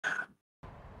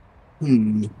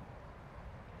Oh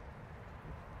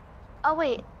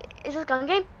wait, is this gun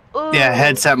game? Ooh. Yeah,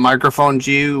 headset, microphone,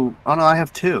 G. Oh no, I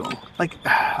have two. Like,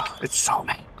 it's so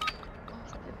many.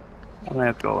 I'm gonna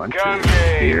have to go into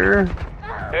here.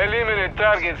 Eliminate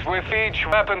targets with each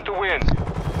weapon to win.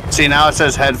 See, now it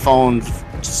says headphones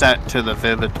set to the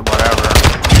Vivid to whatever.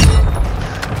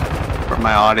 For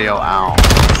my audio out.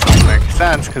 Which don't make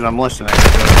sense because I'm listening.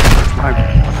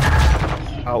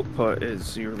 My output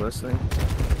is you're listening?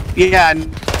 Yeah, no,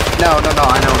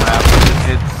 I know that.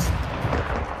 It's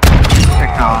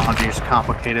technology is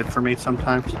complicated for me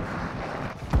sometimes.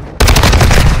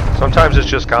 Sometimes it's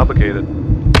just complicated.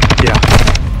 Yeah.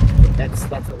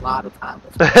 That's a lot of time.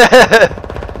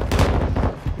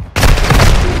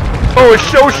 Oh, it's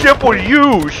so simple to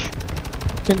use.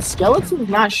 Can skeletons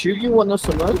not shoot you when they're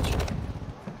submerged?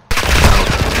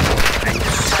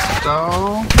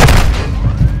 So.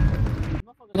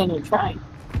 Then try.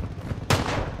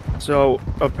 So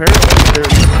apparently there's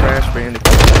a Crash Bandicoot. I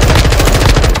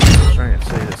was trying to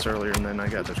say this earlier and then I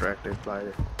got distracted by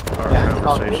our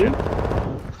conversation.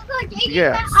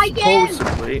 Yeah,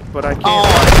 supposedly, but I can't. Oh,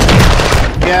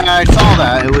 yeah, I saw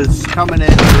that. It was coming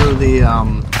in through the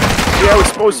Yeah, it was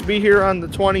supposed to be here on the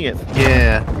 20th.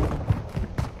 Yeah.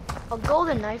 A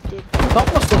golden knife, dude.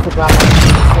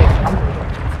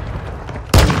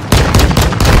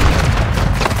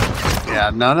 Yeah,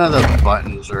 none of the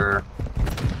buttons are.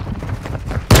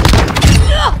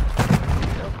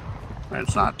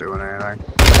 It's not doing anything.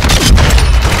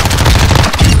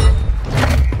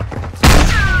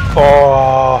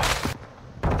 Oh.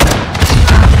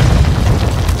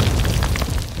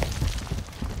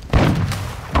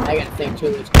 I gotta think too.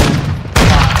 It's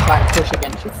try to push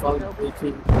against your phone.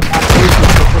 Bluetooth.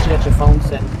 Push against your phone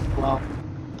set. Well.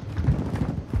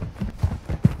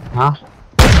 Huh?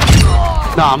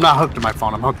 No, I'm not hooked to my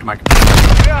phone. I'm hooked to my computer.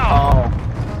 Oh.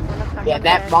 Yeah,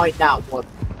 that might not work.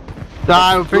 No,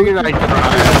 I figured I'd try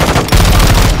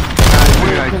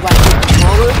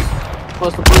it.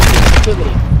 Plus the Bluetooth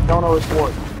activity. Don't always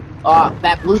work.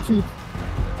 That Bluetooth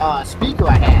speaker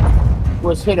I had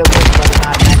was hit or miss whether or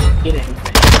not it actually did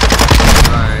anything.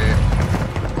 Right.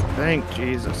 Thank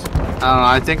Jesus. I don't know,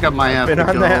 I think I might have to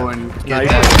go and get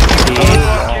that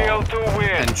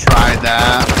and try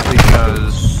that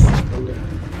because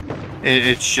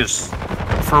it's just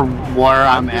for where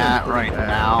I'm at right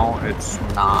now, it's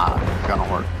not gonna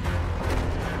work.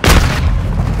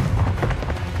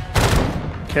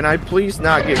 Can I please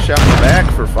not get shot in the back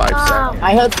for 5 seconds?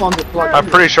 My headphones are plugged. I'm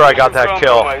pretty sure I got that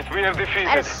kill. I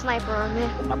had a sniper on me.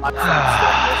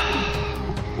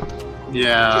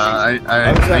 Yeah,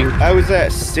 I was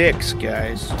at 6,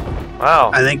 guys.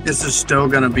 Wow. I think this is still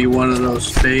gonna be one of those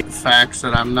facts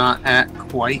that I'm not at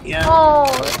quite yet.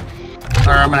 Oh.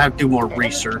 Or I'm gonna have to do more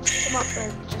research.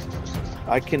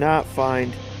 I cannot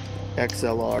find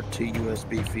XLR to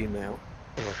USB female.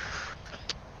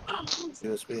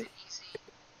 USB.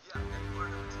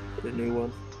 The new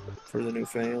one for the new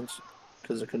fans,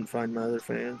 because I couldn't find my other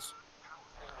fans.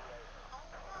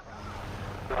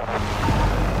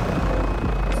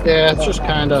 Yeah, it's just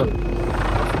kind of.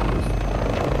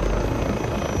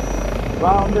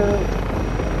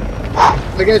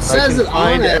 Like it says it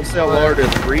on it. XLR to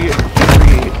 3.5.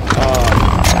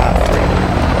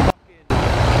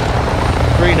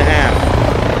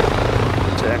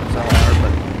 To XLR,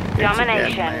 but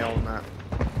domination.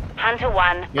 Hunter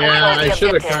 1. Yeah, I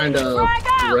should have kind of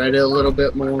read it a little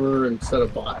bit more instead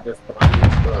of bought this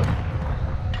product, but.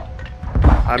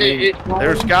 I mean,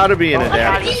 there's got to be an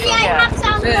adapter.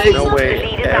 There's no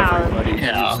way everybody's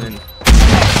using.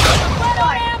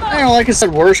 You know, like I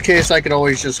said, worst case, I could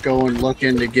always just go and look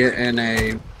into getting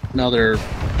another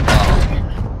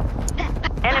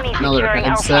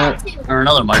headset or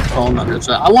another microphone.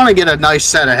 I want to get a nice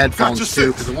set of headphones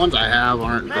too, because the ones I have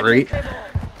aren't great.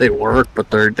 They work,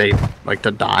 but they like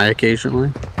to die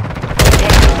occasionally.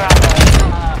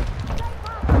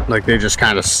 Like they just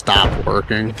kind of stop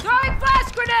working.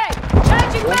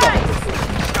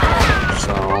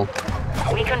 So.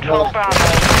 We control Bravo.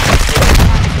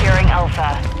 Securing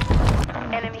Alpha.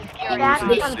 Enemy securing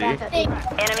Enemy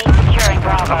securing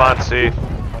Bravo. Come on, C.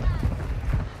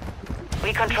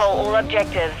 We control all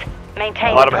objectives.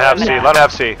 Maintain. Let him have C. Let him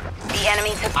have C. The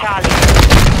enemy took Charlie.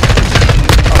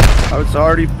 I was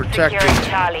already protecting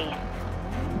Charlie.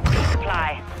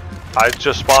 Supply. I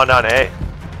just spawned on A.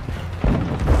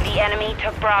 The enemy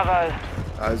took Bravo.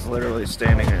 I was literally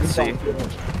standing at C.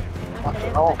 I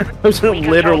was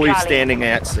literally standing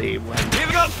at C when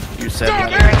you said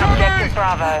that. Objective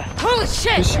Bravo. Holy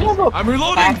shit! I'm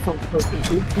reloading!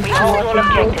 We hold all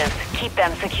objectives. Keep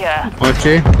them secure. What,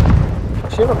 G?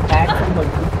 She have a pack from the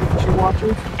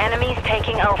watchers? Enemies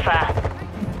taking Alpha.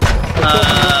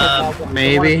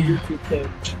 Maybe.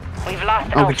 We've lost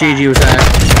Uncle Alpha. Gigi was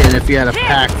asking if you had a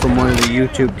pack from one of the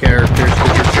YouTube characters,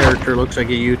 because your character looks like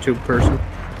a YouTube person.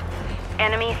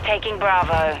 Enemies taking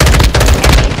Bravo.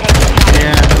 Enemies taking Charlie.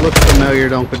 Yeah, it looks familiar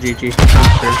to Uncle Gigi.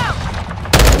 I'm sure.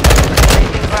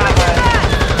 Losing Bravo.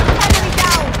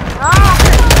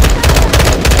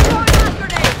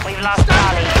 We've lost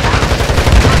Charlie.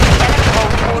 Enemy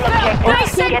holds all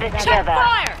objectives. Get it together.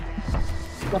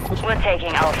 We're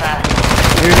taking Alpha.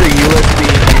 Here's a USB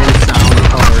and sound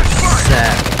color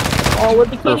set Oh, what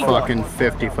the for camera? fucking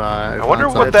 55. I wonder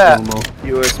outside what that- Como.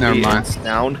 USB Never mind. and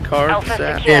sound card Alpha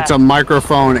set. secure. It's a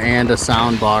microphone and a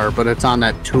sound bar, but it's on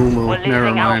that Tumu. We're Never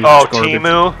losing mind. Oh, it's garbage.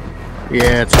 Timu.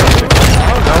 Yeah, it's garbage.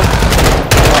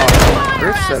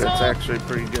 Chris said it's actually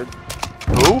pretty good.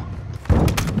 Who?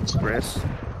 Chris.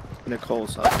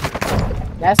 Nicole's husband.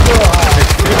 That's the,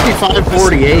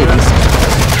 5548.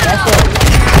 that's the,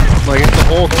 Like, it's the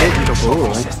whole kit and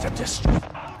caboodle.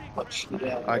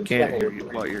 I can't hear you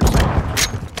what you're saying.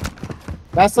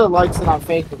 that's the likes that on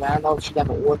Facebook, man. I don't know if she got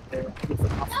an order there. Enemy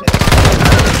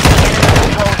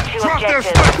holds two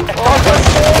objectives.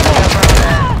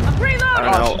 I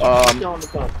don't know.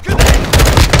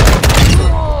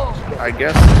 I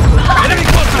guess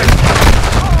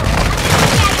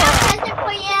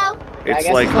it's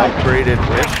like upgraded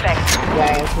with.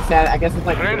 Yeah, it's just that, I guess it's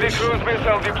like. Friendly cruise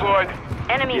missile deployed.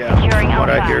 Enemy Yeah, securing from what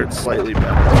I hear, Alpha. it's slightly better.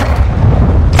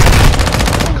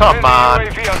 Come Friendly on.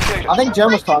 UAV on station. I think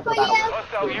Jen was talking about it.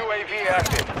 Hostile UAV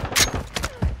active.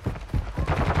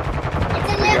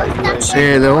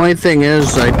 See, the only thing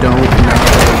is, I don't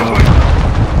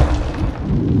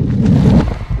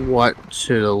know what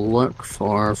to look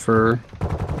for.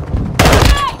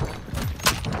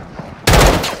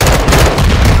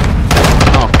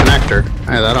 Oh, connector.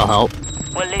 Hey, that'll help.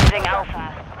 We're losing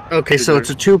Alpha. Okay, so it's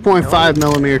a 2.5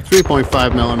 millimeter,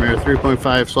 3.5 millimeter,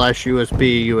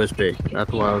 3.5/USB, USB.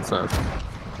 That's what it says.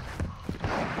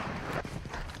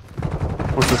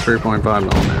 What's the 3.5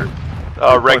 millimeter?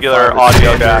 Regular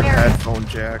audio jack. Headphone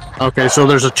jack. Okay, so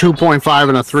there's a 2.5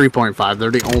 and a 3.5.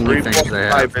 They're the only things they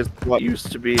have. 3.5 is what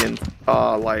used to be in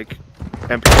like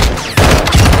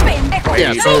MP3.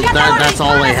 Yeah, so that's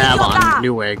all they have on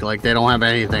Newegg. Like, they don't have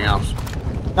anything else.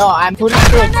 No, I'm pretty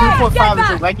sure 2.5 is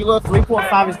the regular,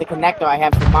 3.5 is the connector I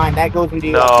have for mine. That goes into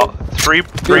your. No,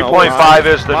 3.5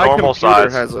 is the normal size. My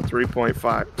computer has a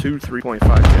 3.5, two 3.5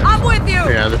 jacks. I'm with you.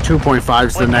 Yeah, the 2.5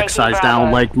 is the We're next taking size Bravo.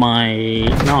 down. Like my.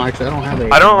 No, actually, I don't have a.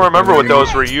 I don't remember what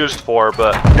those were used for,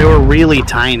 but They were really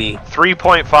tiny.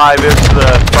 3.5 is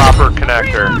the proper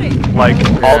connector. Like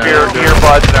all of your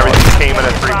earbuds and everything came in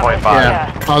at 3.5.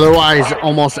 Yeah. Otherwise,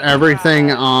 almost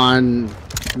everything on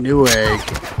Newegg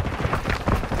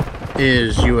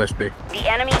is USB. The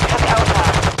enemy took Alpha.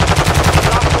 We've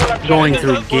lost all objectives. Going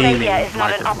through gaming Failure is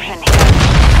not an microphone. option here.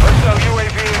 Hostile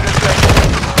UAV in this sector.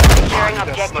 Securing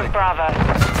objective Bravo.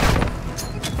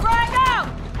 Frag out.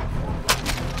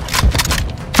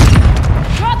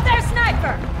 Drop their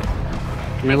sniper.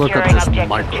 Let me look up Securing this objective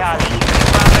microphone. Charlie.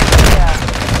 Bravo secure.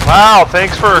 Wow,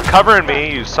 thanks for covering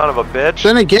me, you son of a bitch.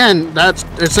 Then again,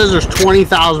 it says there's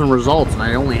 20,000 results, and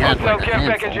I only had Hostile like a care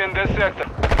package handful. in this sector.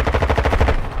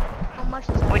 How much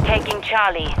is that? We're taking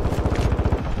Charlie.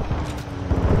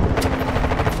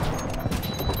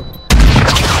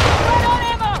 Run on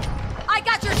ammo. I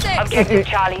got your six. Objective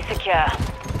Charlie secure.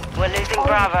 We're losing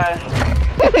Bravo.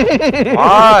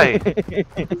 Why?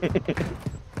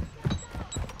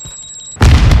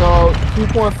 So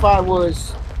 2.5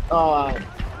 was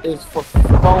is for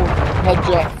phone head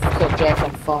jack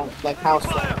on phone, like house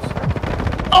phones,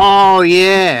 Oh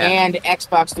yeah. and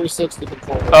Xbox 360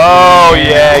 controller. Oh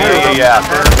yeah. Yeah.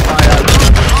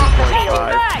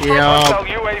 Hostile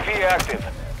UAV active.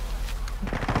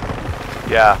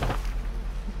 Yeah.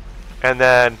 And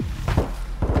then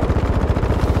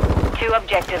Two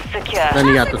objectives secure. Then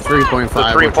you got the 3.5. the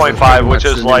 3.5, which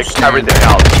is like everything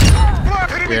else.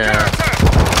 Yeah.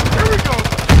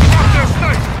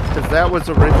 Because that was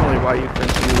originally why you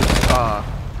couldn't use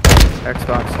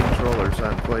Xbox controllers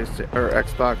on PlayStation or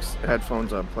Xbox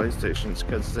headphones on PlayStations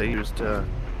because they used The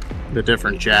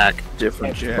different jack.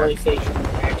 different Actually, jack,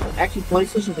 PlayStation. Actually,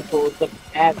 PlayStation controllers don't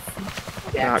have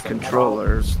not jacks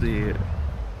controllers, the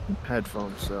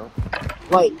headphones. So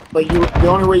Right, but the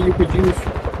only way you could use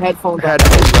headphones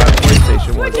headphones on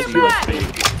PlayStation was Switch it back. USB.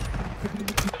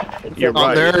 You're Oh,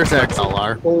 right. there's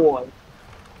XLR. boy.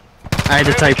 I had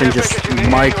to type in just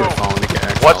microphone to get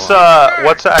XLR.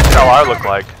 What's the XLR look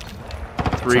like?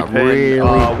 3-pin really-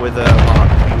 with a lock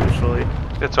usually.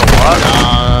 It's a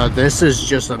what? This is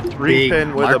just a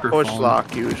 3-pin with microphone. a push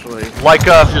lock usually. Like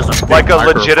Just a a big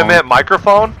legitimate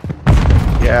microphone?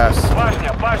 Yes.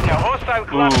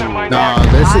 No,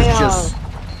 this is just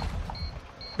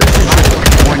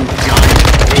one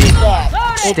giant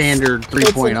Yeah, standard it's an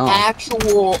 3.0.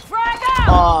 actual studio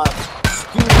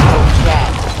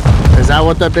jack. Is that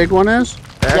what that big one is?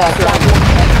 Yeah,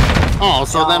 that Oh,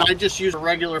 so then I just use a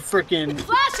regular freaking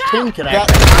pin one. connector. That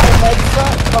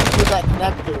headset comes with that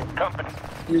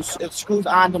connector. It screws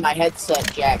onto my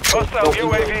headset jack. So Hostile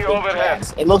UAV overhead.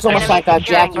 it looks almost like a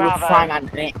jack you would find on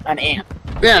an amp.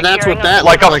 Yeah, that's what that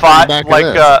Like looks a on five, the back like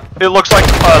of this. it looks like a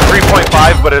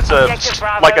 3.5, but it's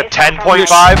like a 10.5.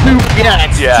 Yeah,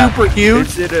 it's Yeah. super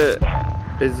huge.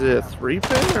 Is it a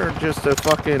 3-pin or just a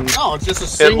fucking? No, it's just a It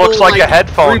single, looks like a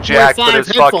headphone jack, but 3.5 it's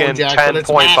headphone fucking jack, but it's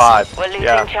 10.5. We're losing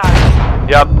Yeah. Charlie.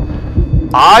 Yep.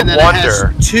 I And then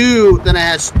wonder. Then it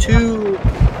has two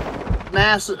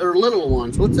massive or little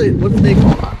ones. What do they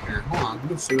call out here? Hold on,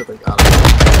 let's see what they got.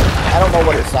 I don't know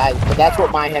what it's size, but that's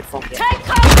what my headphone gets. Take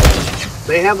cover!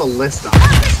 They have a list on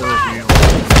it. So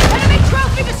Enemy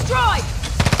trophy destroyed!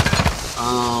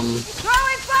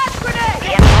 Throwing flash grenade!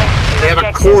 They have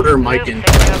a quarter mic in.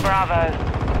 Bravo.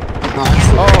 No, that's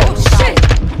the Oh shit!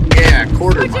 yeah,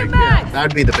 quarter Switch mic. it Yeah, back.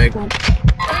 that'd be the big one.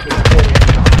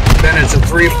 Then it's a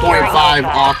 3.5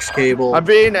 aux cable I'm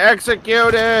being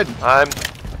executed. I'm.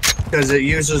 because it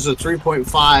uses a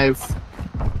 3.5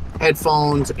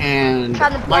 headphones and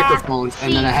From the back. microphones,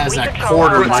 and then it has We that control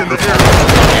quarter our microphone.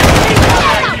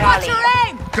 Watch your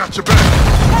aim! Got your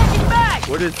back. Taking back!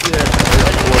 What is this? Is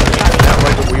that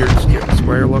like a weird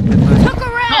square looking thing? Look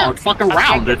around! No, it's fucking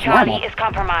round. It's Charlie normal. is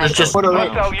compromised. It's just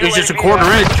Hostile it's just a UAV quarter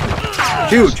ahead. inch.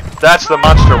 Huge. That's the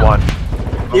monster one.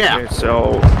 Yeah. Okay,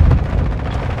 so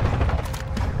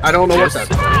I don't know what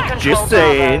that's. just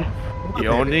saying, you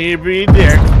don't need to be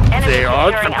dick. Say, oh,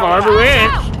 it's a quarter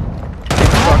inch.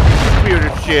 Fucking computer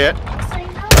shit.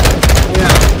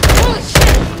 Holy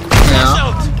shit!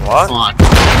 Yeah. What? Fun.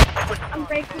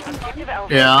 Compromised.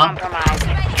 Yeah.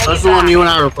 That's the one you and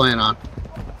I were playing on.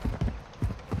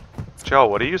 Joe,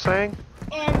 what are you saying?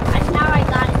 And now I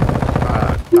got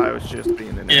it. I was just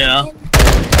being an Yeah.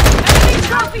 Enemy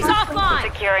trophies offline!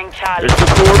 Securing Charlie. There's a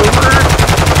quarter inch.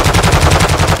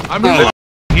 I'm in.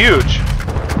 Huge.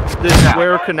 This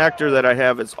square connector that I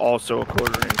have is also a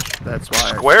quarter inch. That's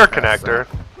why. Square connector.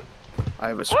 I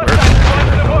have a square connector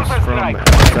that goes from.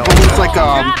 It's like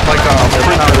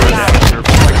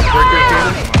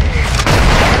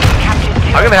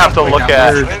I'm gonna have to look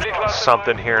that at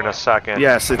something here in a second.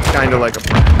 Yes, it's kind of like a.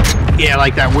 yeah,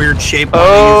 like that weird shape one they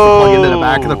used to plug into the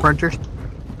back of the printers.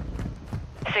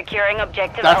 Securing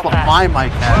objective That's what Alpha. my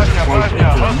mic has. It plugs into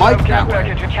the mic that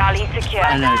way, Charlie secure.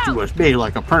 and then it's USB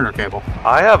like a printer cable.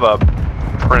 I have a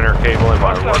printer cable in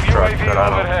my Hostile work truck UAV that I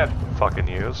overhead. don't fucking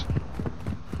use.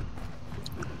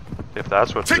 If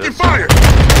that's what it Taking is. fire.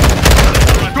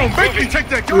 Don't make me take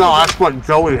that gun. No, that's what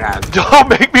Joey has. Don't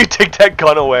make me take that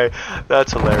gun away.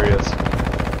 That's hilarious.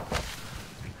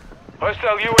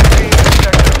 Hostile UAV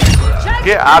detected.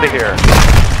 Get out of here.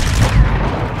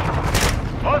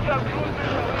 Hostile cruise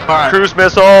Alright, Cruise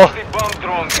missile. bomb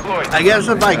drone deployed. I guess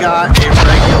if I got a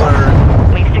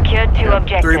regular We've secured two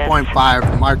objectives.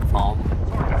 3.5 microphone,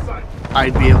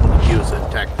 I'd be able to use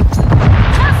it technically. Just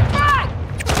back!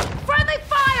 Friendly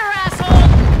fire, asshole!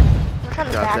 Look on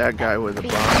the Got back. that guy with a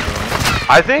bomb.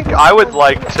 I think I would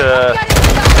like to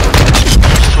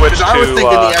switch I was thinking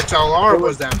the to. XLR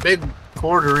was that big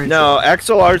quarter inch. No,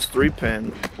 XLR's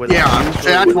 3-pin. With Yeah, usually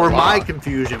that's with where a my lock.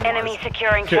 confusion was. Enemy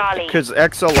securing Charlie. Because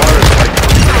XLR is like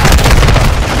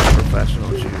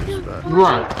professional shoes, but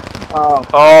Right.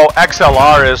 Oh,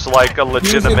 XLR is like a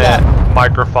legitimate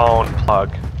microphone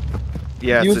plug.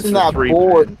 yes, it's Using the that 3-pin.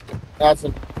 board as a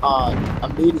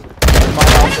meeting.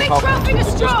 might also Enemy help trophy with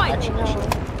the destroyed! disconnection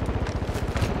issue.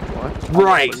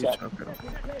 Right. Okay.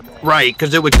 Right,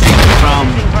 because it would take you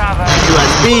from Bravo.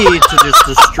 USB to just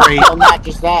a straight. Well, not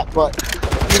just that, but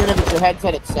even if it's your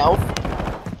headset itself,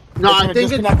 No, It's I gonna think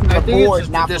disconnect from the it's board,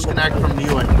 just not a from the- disconnect from the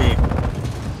USB.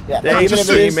 yeah. Thanks, even if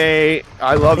it is- teammate.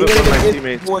 I love it even when my if it is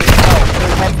teammates. board itself,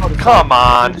 the headphone itself, Come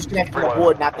on. you disconnect from the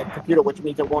board, not the computer, which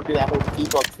means it won't do that whole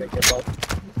debug thing. But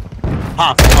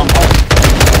Huh.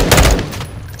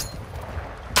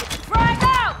 Frag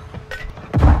out!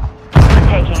 We're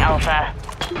taking Alpha.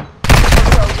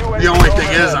 The only thing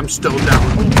is, I'm still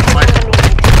down with the microphone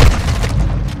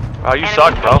Oh, you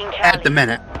suck, bro. at the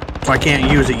minute, so I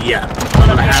can't use it yet. I'm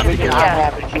gonna have to get I'll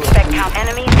it. have it. Expect count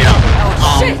enemies.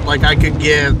 Yeah. Like I could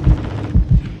give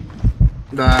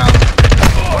the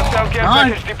Hostile care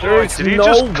package deployed. Did he No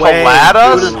just way. collide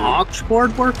would us? an aux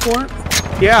cord work for it?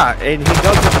 Yeah, and he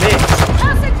doesn't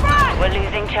miss. We're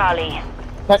losing Charlie.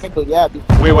 Technically, yeah.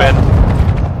 We win.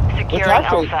 Securing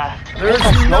actually- Alpha.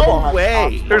 There's no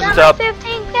way. There's a dub.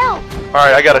 15 kills.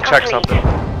 Alright, I gotta check something.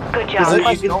 Good Is job. it-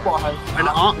 My snowball has an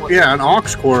aux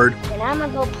cord, And I'm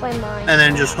gonna go play mine. and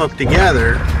then just hook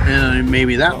together, and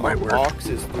maybe that might work. Aux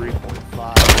is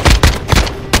 3.5.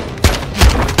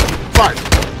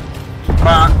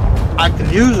 But I can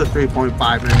use a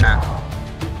 3.5 in that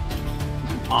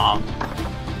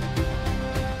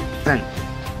thing.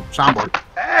 Soundboard.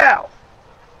 Ow!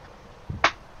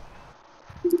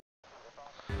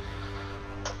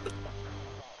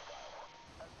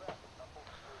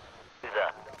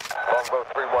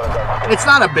 It's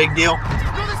not a big deal.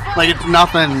 Like, it's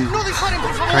nothing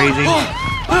crazy.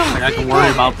 Like, I can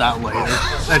worry about that later.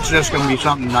 That's just gonna be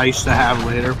something nice to have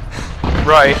later.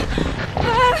 Right.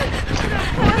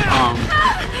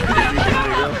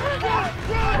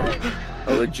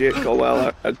 A legit Go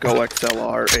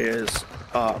XLR is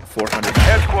 400.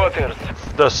 Headquarters.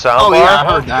 The sound Oh, yeah, I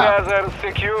bar? heard that. Gaza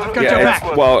secure. Yeah,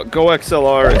 it's, well, Go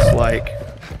XLR is like,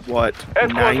 what,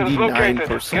 Headquarters located.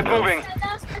 99% Get moving.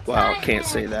 of, well, can't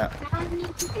say that.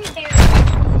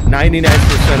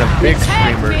 99% of big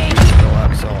streamers use Go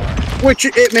XLR. Which,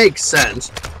 it makes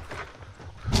sense.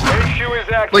 HQ is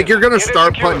active. Like, you're gonna Get it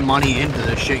start secured. putting money into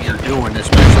the shit you're doing,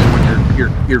 especially when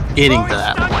you're getting to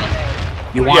that point.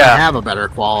 You want to Yeah. have a better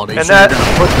quality, And so you're gonna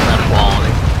put the better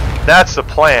quality. That's the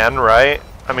plan, right?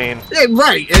 I mean, Yeah,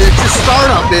 right. And it's just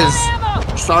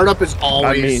startup is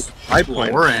always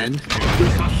lower end.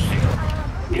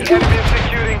 Enemy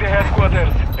securing the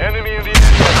headquarters. Enemy in the area.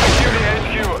 Secure the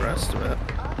HQ. The rest of it.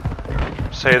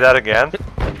 say that again.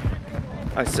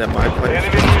 I said my place.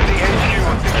 Enemy near the HQ.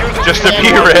 Secure the Just to HQ.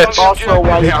 be rich. Also,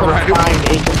 while you Yeah, couldn't right. find a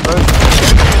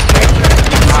conversion,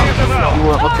 you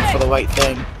weren't looking for the right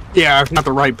thing. Yeah, not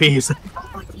the right piece.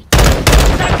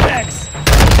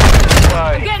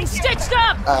 I'm getting stitched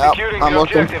up! Securing I'm the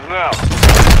looking. objective now.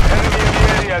 Enemy in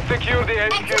the area. Secure the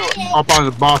HQ. Up on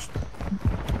the bus.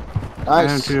 And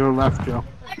Nice. to your left, Joe.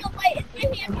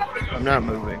 I'm not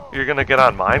moving. You're gonna get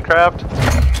on Minecraft?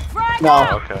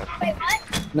 No, Okay.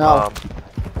 no.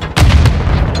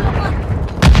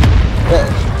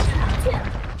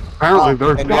 Apparently,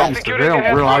 there's and guns, then- but they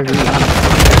don't realize it.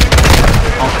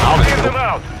 Clear them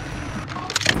out.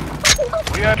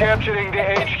 We are capturing the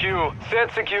HQ.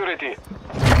 Set security.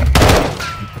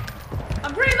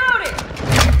 I'm reloading!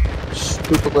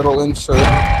 Stupid little insert.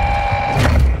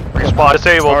 Respawn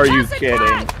disabled. Are you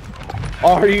kidding?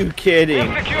 Are you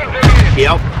kidding? Secure the lead.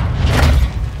 Yep.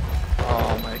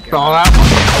 Oh my Saw god. that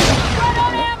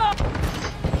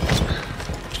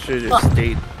Should have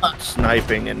stayed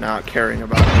sniping and not caring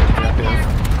about the objective.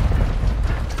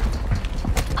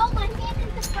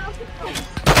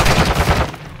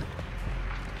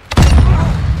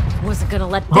 Wasn't gonna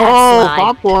let that one. Oh, slide.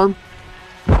 popcorn.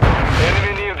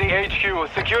 Enemy near the HQ.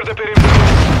 Secure the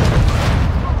perimeter.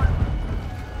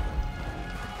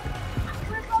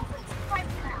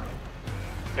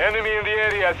 Enemy in the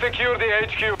area. Secure the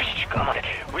HQ. God,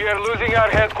 we are losing our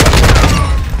headquarters.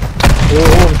 We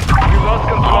lost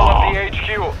control of the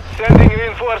HQ. Sending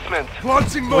reinforcements.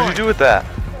 Launching What'd you mine. do with that?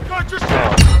 Got your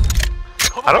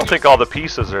I don't think all the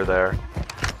pieces are there.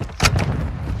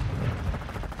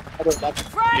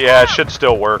 Yeah, it should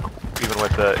still work, even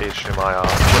with the HDMI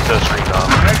off, with the screen off.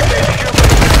 Next HQ.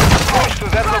 Push to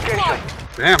that location.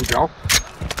 Damn, Joe.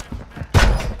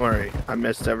 Don't worry, I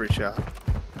missed every shot.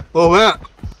 Oh, that.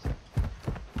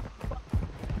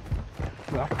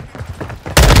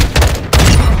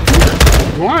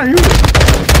 Why are you?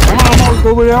 I'm almost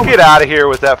over there. Get out of here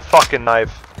with that fucking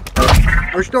knife.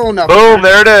 We're still enough. Boom,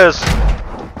 there it is.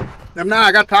 Nah,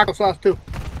 I got taco sauce too.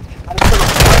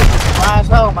 Why as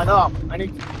hell, my dog? I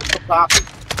need some coffee.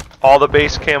 All the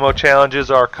base camo challenges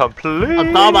are complete.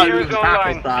 I thought about Use using taco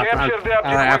online. sauce. Capture the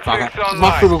I object with tricks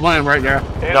must have online. been right there.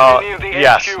 No, Enemy near the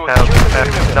yes. HQ. Secure the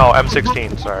perimeter. No,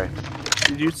 M16, sorry.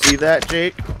 Did you see that,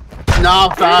 Jake? No,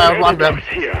 sorry, I love them.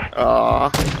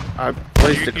 I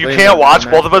placed a You claim can't on watch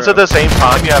the both of us at the same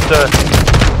time. You have to.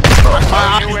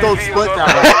 My eyes don't split that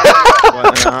way. Why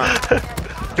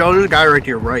not? Joe, there's a guy right to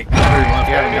your right. To your left.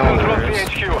 Enemy I know controls there the is.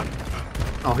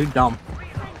 HQ. Oh, he's dumb.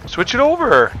 Switch it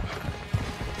over.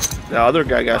 The other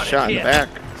guy got shot in the back.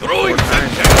 Throwing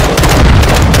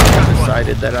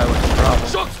Decided that I was the problem.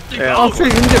 shots. Yeah. Oh, so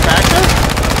you can get back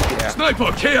there? Yeah.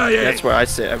 Sniper KIA. That's where I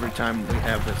sit every time we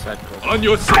have this headquarters. On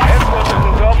your six. Headquarters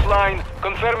is offline.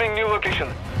 Confirming new location.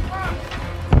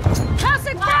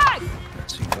 Tossing frag!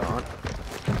 Is he gone?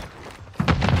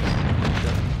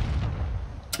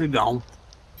 He's dumb.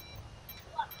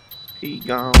 He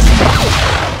gone.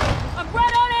 I'm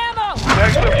right on ammo!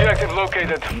 Next objective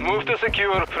located. Move to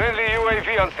secure. Friendly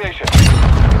UAV on station.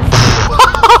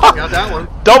 Got that one.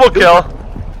 Double kill.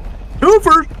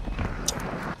 Twofer.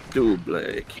 Double.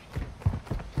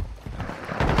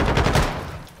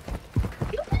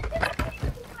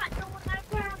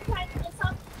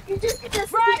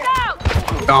 Frag out!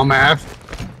 Dumbass.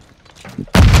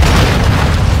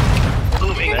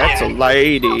 That's a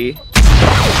lady.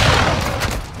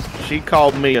 She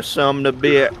called me a son of a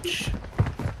bitch.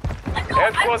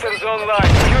 Headquarters online.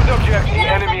 Secure the objective. The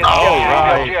enemy is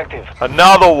capturing the objective.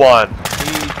 Another one.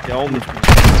 Clear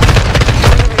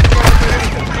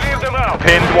them out.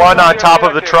 Pinned one on top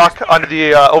of the truck under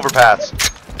the overpass.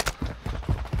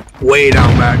 Way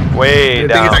down back. Way I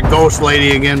down. think it's that ghost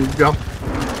lady again, Joe.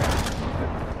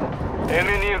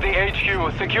 Enemy near the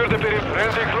HQ. Secure the perimeter.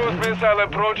 Friendly cruise missile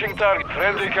approaching target.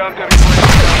 Friendly counter.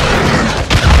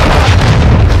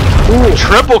 Ooh,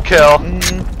 triple kill.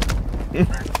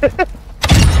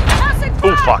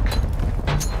 Oh fuck.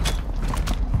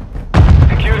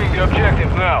 Securing the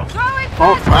objective now.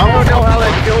 Oh, I don't know how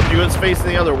that killed you. It's facing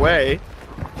the other way.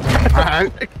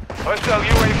 alright. Hostile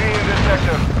UAV in this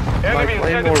sector. My Enemy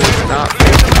claymore was not.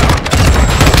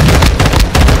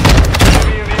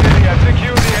 Enemy in the area.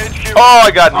 Secure the HQ. Oh,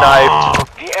 I got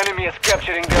knifed. The enemy is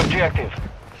capturing the objective.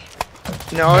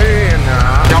 No, you're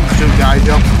not. Jump suit guy,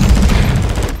 jump.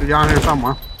 He's down here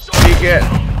somewhere. You get.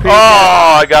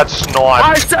 Oh, I got snot.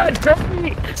 I said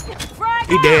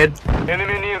He dead.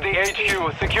 Enemy near the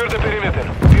HQ. Secure the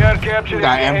perimeter. We are capturing the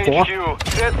Got M4. HQ.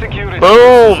 Set security.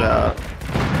 Boom.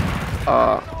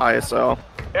 ISO.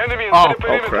 Enemy in Oh, the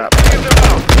perimeter. crap. Clear them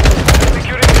out.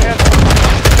 Securing the head.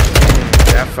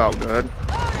 That felt good.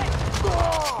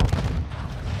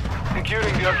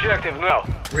 Securing the objective now.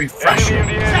 Refresh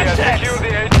Enemy in him. the area. Secure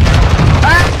the HQ.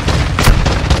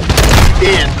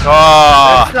 Dead.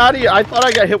 Ah. That's not. I thought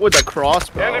I got hit with a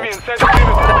crossbow. Enemy inside the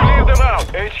perimeter. Clear them out.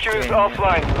 HQ is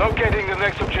offline. Locating the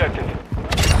next objective.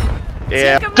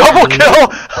 Yeah. Double kill.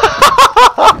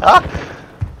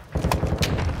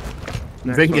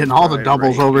 You've been getting all the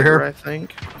doubles over here. I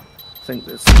think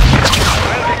this.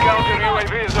 Friendly counter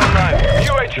UAV is online.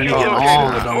 UHQ Been getting all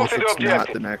the located. doubles. Move to the It's not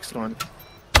objective. the next one.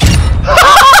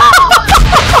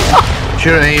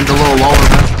 Should have aimed a little lower,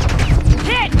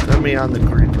 man. Put me on the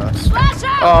green bus. Flash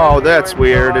out! Oh, that's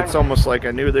weird. It's almost like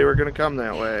I knew they were gonna come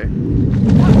that way.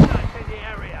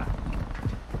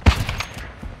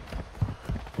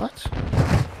 What?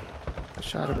 I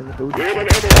shot him in the boot.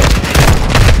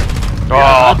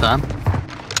 Oh. Done.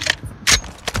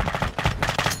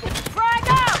 Frag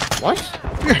out! What?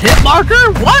 Your hit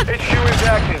marker? What? HQ is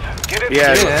active. Get it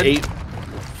Yeah, it's secured.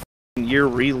 an 8-year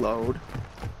reload.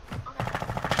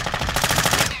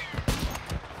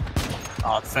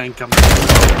 Oh, thank him.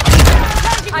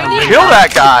 I need Kill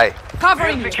that guy.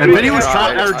 covering you. And Vinny was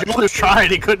trying, or Joe was trying,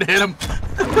 he couldn't hit him.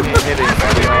 Can't hit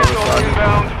anybody all of a sudden.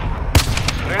 Inbound.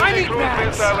 Friendly cruise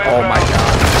missile Oh my inbound.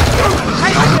 god.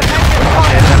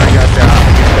 And then I got down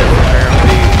because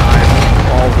apparently I'm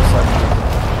all of a sudden.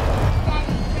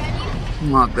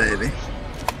 Come on, baby.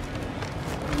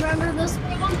 Remember this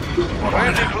one?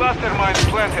 Friendly cluster mine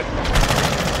planted.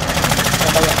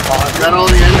 Is that all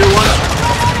the ended ones?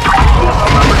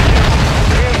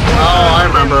 Oh, I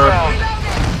remember.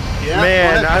 Yeah,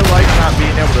 Man, I like not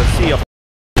being able to see a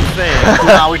thing.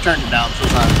 No, we turned it down, so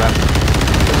it's not as bad.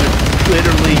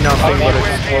 Literally nothing but a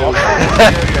UAV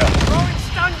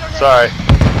Sorry.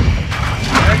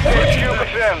 HQ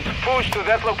confirmed. Push to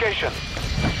that location.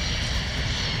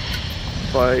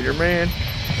 Spider-Man.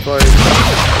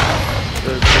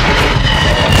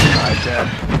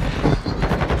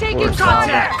 Taking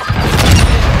contact!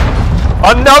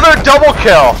 Another double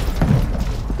kill.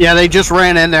 Yeah, they just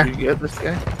ran in there. You get this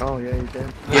guy? Oh yeah, you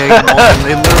did. Yeah,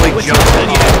 they literally jumped in.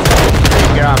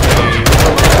 They got me.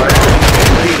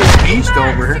 Beast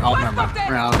over here. Oh, never mind.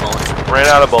 Ran out of bullets. Ran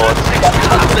out of bullets.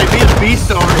 They be a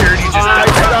beast over here, and you just I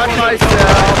shot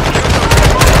myself.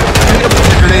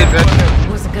 grenade, man.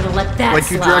 Wasn't gonna let that Like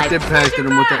you slide. direct impacted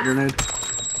him with that grenade.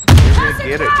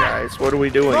 Get it, guys. What are we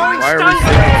doing? Why are we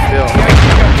sitting still?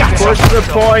 Push the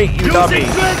point, you dummy.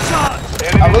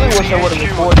 I really wish I would have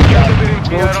reported that.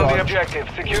 We are on the objective.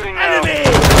 Securing now.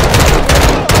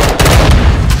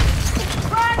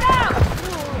 Frag out!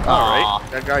 Alright,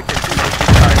 that guy can see me.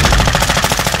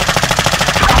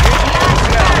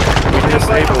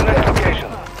 Disabled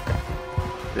location.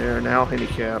 They're now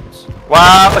handicapped.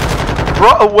 Wow.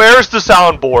 Bro, where's the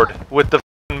soundboard with the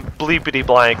bleepity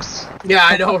blanks? Yeah,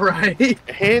 I know, right?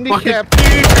 Handicapped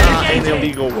is not an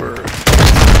illegal word.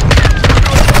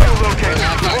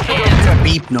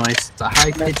 Beep noise. It's a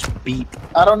high-pitched beep.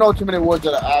 I don't know too many words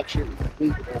that are actually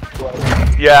legal, but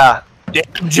Yeah.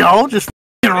 Damn, Joe, just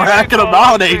racking them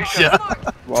out, ain't ya?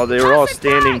 While they were all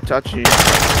standing, touching,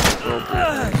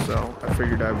 so I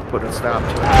figured I would put a stop to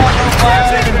it.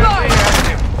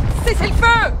 Cessez le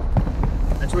feu!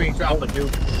 That's where you drop the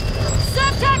nuke.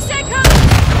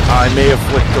 I may have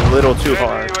flicked a little too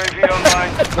hard.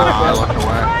 I looked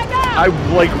away. I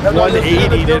like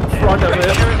 180'd in front of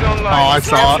it. Oh, I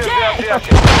saw it. Yeah,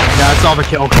 I saw the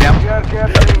kill cam.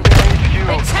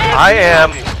 I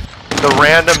am the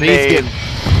random name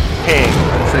king.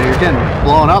 So you're getting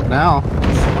blown up now.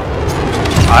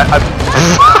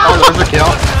 Oh, there's a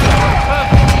kill.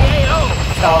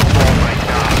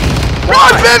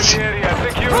 Run, bitch!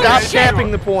 Stop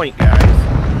tapping the point, guys.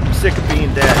 I'm sick of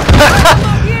being dead.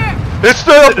 It's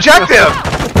the objective!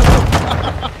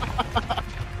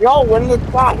 Yo, when the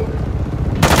spot?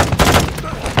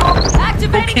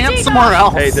 Go camp somewhere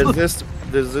else. Hey,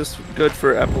 does this good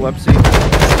for epilepsy?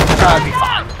 That'd be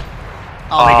fine.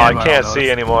 Oh, I can't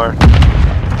see anymore.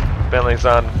 Bentley's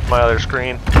on my other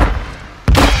screen.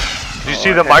 Did you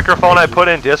see the microphone I put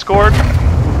in Discord?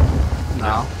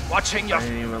 No.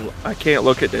 I can't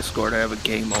look at Discord. I have a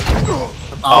game open.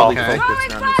 Oh, okay.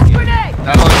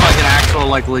 That looks like an actual,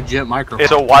 like, legit microphone.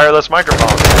 It's a wireless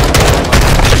microphone.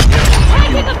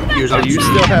 You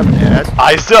still have dads?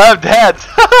 I still have dads.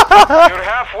 You're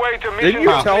halfway to mission. Didn't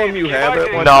you tell him you have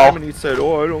it one No. time and he said,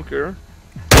 "Oh, I don't care."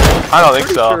 I don't think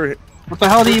so. Sure. What the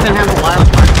hell do you even have a wireless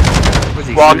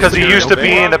microphone? Well, because he used to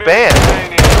be in a band.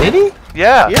 Did he?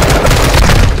 Yeah.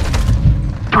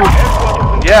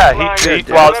 Yeah, he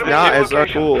well, it's not as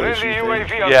cool as you think.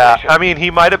 yeah, I mean,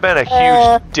 he might have been a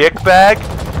huge dick bag,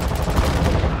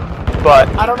 but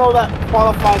I don't know that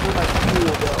qualifies as a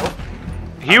cool though.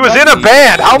 he was in a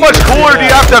band. How much cooler do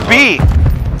you have to be?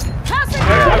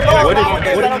 What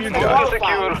have you done?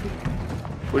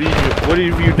 What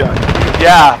have you done?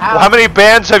 Yeah, how many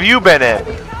bands have you been in?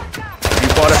 You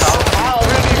bought a house?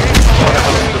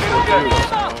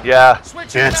 Yeah.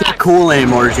 Yeah, it's not cool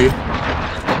anymore, G.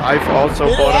 I've also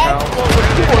bought a house.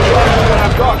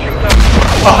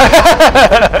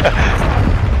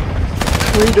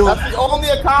 That's the only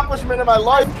accomplishment in my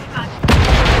life.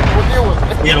 We'll deal with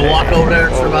it. You gotta walk over there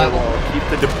and survive. Keep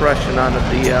the depression on the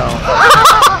DL.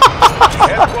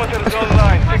 Headquarters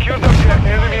online. Secure the objective.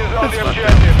 Enemy is on the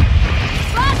objective.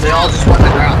 They all just went to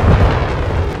the ground.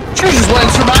 She just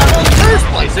went survival in the first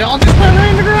place. They all just went right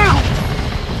in the ground.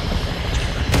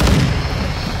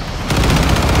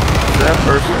 Is that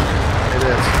person? It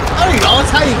is. There you go.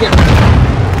 That's how you get rid of it.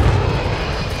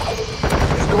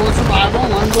 Just go in survival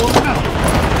and let them go around.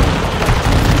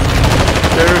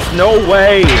 There's no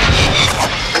way. Maybe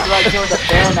I joined the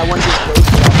band, I wouldn't get close.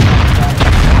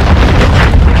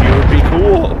 You would be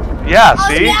cool. Yeah,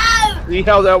 see? See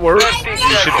how that works?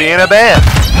 You should be in a band.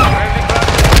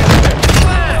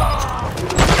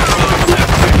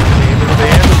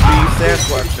 That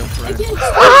question, friend.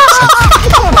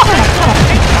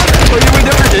 Well, we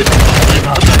never did.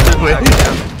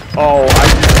 Oh, I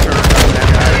just turned on that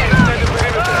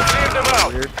guy.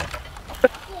 Weird.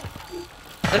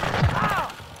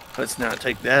 Let's not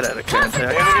take that out of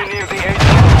context. Enemy near the edge.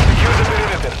 Secure the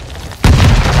perimeter.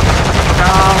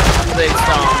 They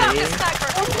saw me.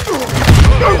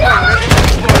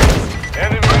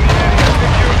 Enemy in the area.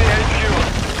 Secure the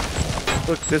HQ.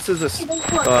 Look, this is a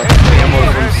camo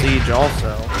from Siege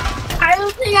also. I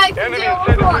don't think I can do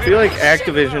I feel like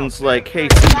Activision's like, hey,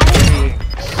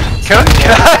 Can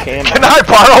I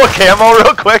borrow a camo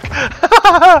real quick?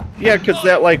 yeah, because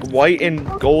that like white and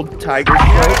gold tiger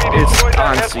stroke is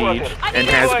on Siege and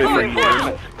has been for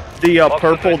years. The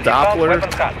purple Doppler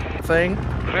thing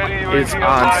is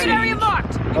on Siege.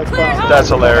 That's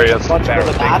hilarious.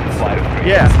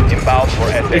 Yeah.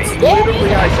 It's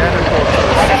literally identical.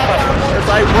 Because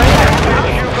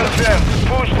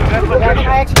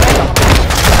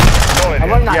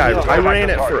I ran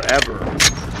it forever.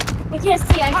 I can't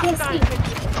see, I can't see.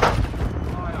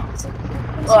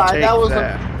 That was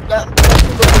that. That's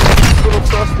a little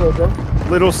sus though, bro.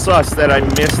 Little sus that I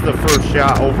missed the first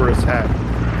shot over his head.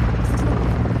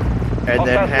 And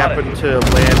then happened to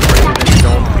land right in his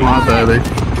own Come on, baby.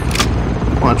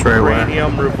 Watch right away.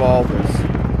 cranium revolvers.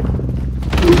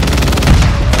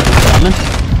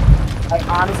 I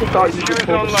honestly thought you could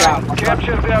pull the shot.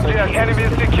 Capture the object. Enemy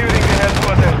is securing the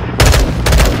headquarters.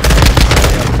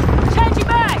 Changing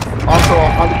back! Also,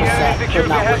 Enemy 100% secure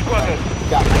could the not wait. headquarters.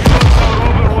 Got me.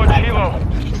 Overwatch Hilo.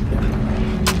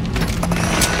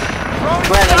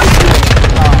 Brad, I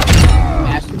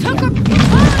just Took her!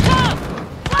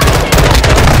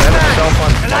 Set himself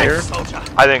on fire.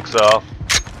 I think so.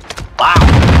 Wow.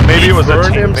 Maybe it was a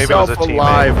Burned team. Maybe it was himself a teammate.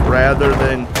 alive rather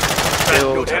than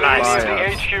killed Enemy by in us. the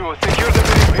HQ. Secure the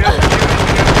base. We are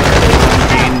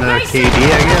Gain the KD,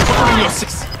 I guess.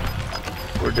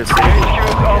 We're HQ disabled.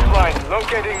 is offline.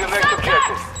 Locating the next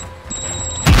objective.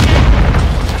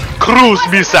 Cruise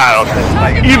missile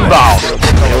inbound.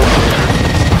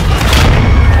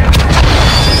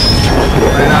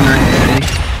 Right under KD.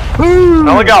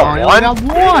 I only got I only one. got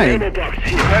one. Next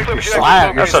objective.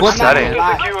 Slack. That's located. upsetting.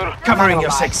 Secure. Covering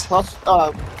your 6. Plus,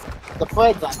 the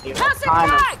Freds on here are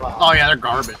kind of, Oh yeah, they're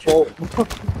garbage. full.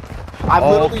 I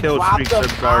All literally kill dropped streaks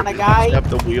them are on a garbage, guy. except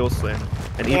the wheel slam.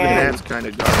 And even And- that's kind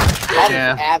of garbage. That is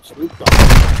Yeah. absolute garbage.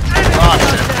 Oh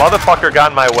shit. Motherfucker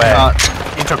got in my way.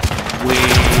 He took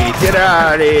way. Get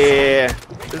out of here!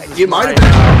 This is You might have my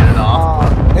been house. it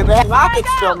off. If it had rockets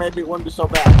still, maybe it wouldn't be so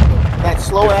bad. That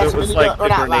slow ass If it was minigun, like or the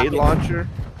not grenade rockets. launcher,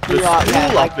 the Yeah, school yeah,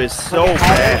 up like- is so like a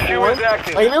bad. HQ is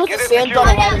active. Like if it was Get the it same gun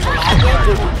I secured. had in the last game, it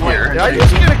would be Here. great. Did I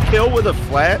just get a kill with a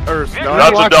flat or a That's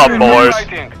stun? a dub, boys.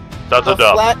 Fighting. That's a The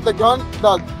dub. flat, the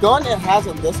gun it has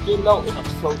in this game though is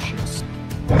atrocious.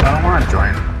 I don't want to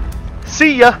join.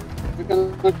 See ya.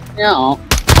 Yeah. Oh,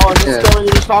 is this Yeah. story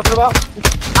you was talking about?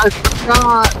 I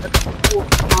forgot.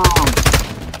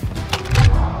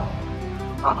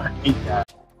 I hate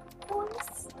that.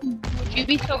 Would you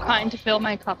be so kind to fill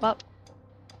my cup up?